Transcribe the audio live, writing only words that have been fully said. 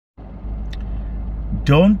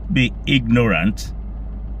Don't be ignorant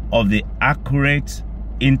of the accurate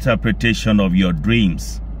interpretation of your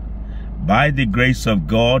dreams. By the grace of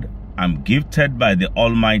God, I'm gifted by the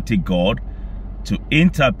Almighty God to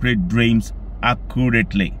interpret dreams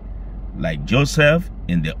accurately, like Joseph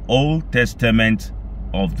in the Old Testament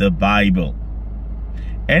of the Bible.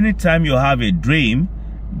 Anytime you have a dream,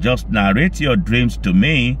 just narrate your dreams to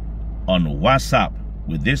me on WhatsApp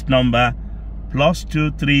with this number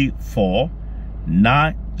 +234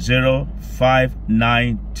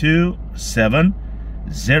 905927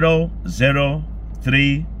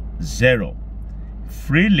 0030.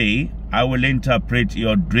 Freely, I will interpret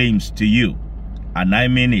your dreams to you, and I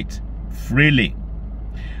mean it, freely.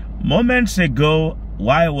 Moments ago,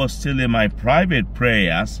 while I was still in my private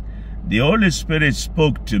prayers, the Holy Spirit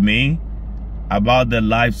spoke to me about the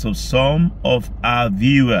lives of some of our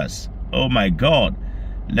viewers. Oh my God,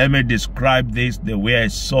 let me describe this the way I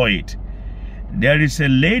saw it. There is a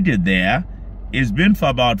lady there. It's been for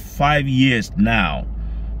about 5 years now.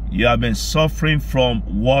 You have been suffering from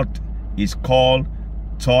what is called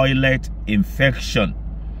toilet infection.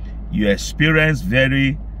 You experience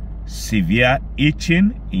very severe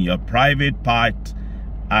itching in your private part,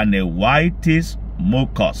 and a whitish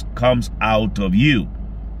mucus comes out of you.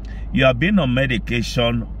 You have been on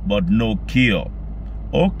medication but no cure.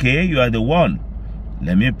 Okay, you are the one.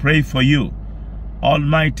 Let me pray for you.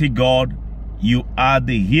 Almighty God, you are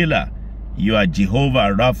the healer. You are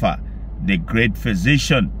Jehovah Rapha, the great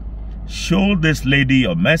physician. Show this lady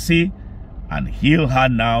your mercy and heal her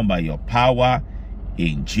now by your power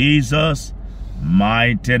in Jesus'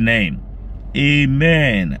 mighty name.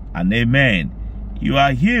 Amen and amen. You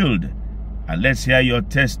are healed. And let's hear your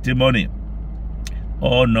testimony.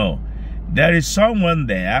 Oh no, there is someone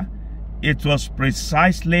there. It was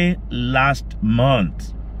precisely last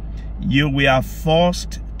month. You were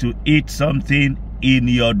forced to eat something in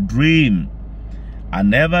your dream.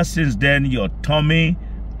 And ever since then, your tummy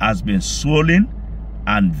has been swollen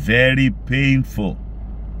and very painful.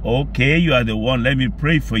 Okay, you are the one. Let me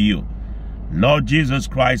pray for you. Lord Jesus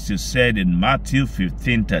Christ, you said in Matthew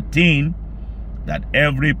 15:13 that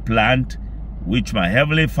every plant which my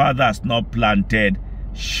heavenly Father has not planted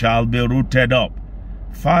shall be rooted up.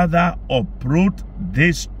 Father, uproot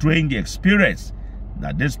this strange experience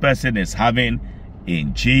that this person is having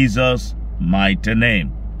in Jesus' mighty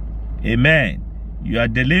name. Amen. You are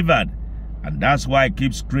delivered, and that's why I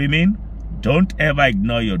keep screaming. Don't ever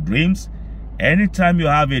ignore your dreams. Anytime you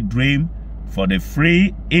have a dream, for the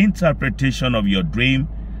free interpretation of your dream,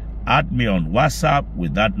 add me on WhatsApp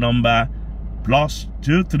with that number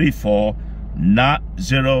 +234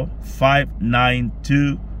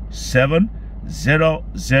 905927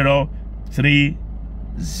 0030.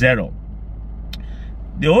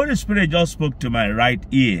 The Holy Spirit just spoke to my right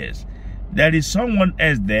ears. There is someone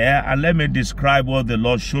else there, and let me describe what the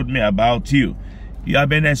Lord showed me about you. You have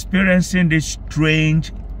been experiencing this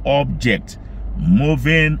strange object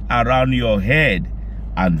moving around your head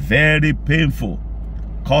and very painful,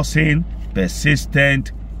 causing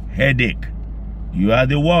persistent headache. You are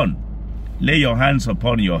the one. Lay your hands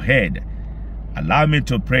upon your head. Allow me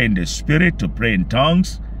to pray in the Spirit, to pray in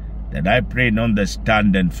tongues, that I pray in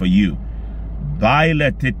understanding for you.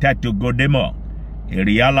 Baile tetato godemo,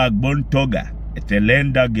 Iriala gbontoga,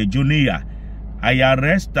 etelenda gejunia. I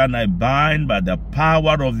arrest and I bind by the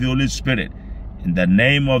power of the Holy Spirit, in the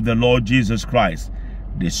name of the Lord Jesus Christ,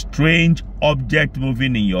 the strange object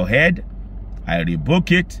moving in your head. I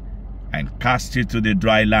rebuke it and cast it to the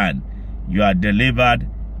dry land. You are delivered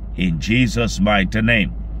in Jesus' mighty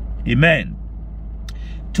name. Amen.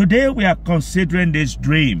 Today we are considering this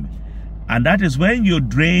dream, and that is when you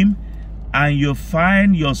dream and you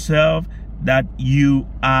find yourself that you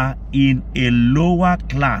are in a lower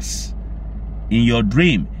class in your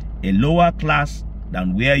dream, a lower class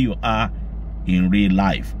than where you are in real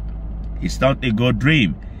life. It's not a good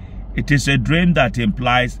dream. It is a dream that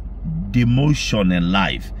implies demotion in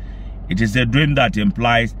life. It is a dream that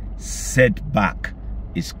implies setback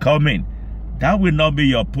is coming. That will not be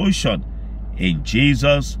your portion in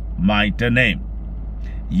Jesus' mighty name.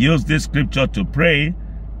 Use this scripture to pray.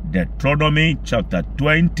 Deuteronomy chapter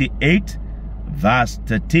 28 verse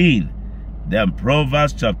 13. Then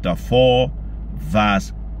Proverbs chapter 4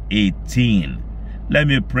 verse 18. Let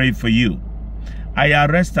me pray for you. I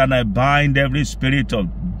arrest and I bind every spirit of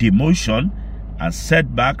demotion and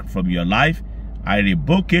setback from your life. I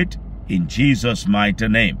rebuke it in Jesus' mighty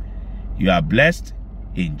name. You are blessed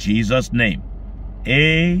in Jesus' name.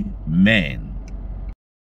 Amen.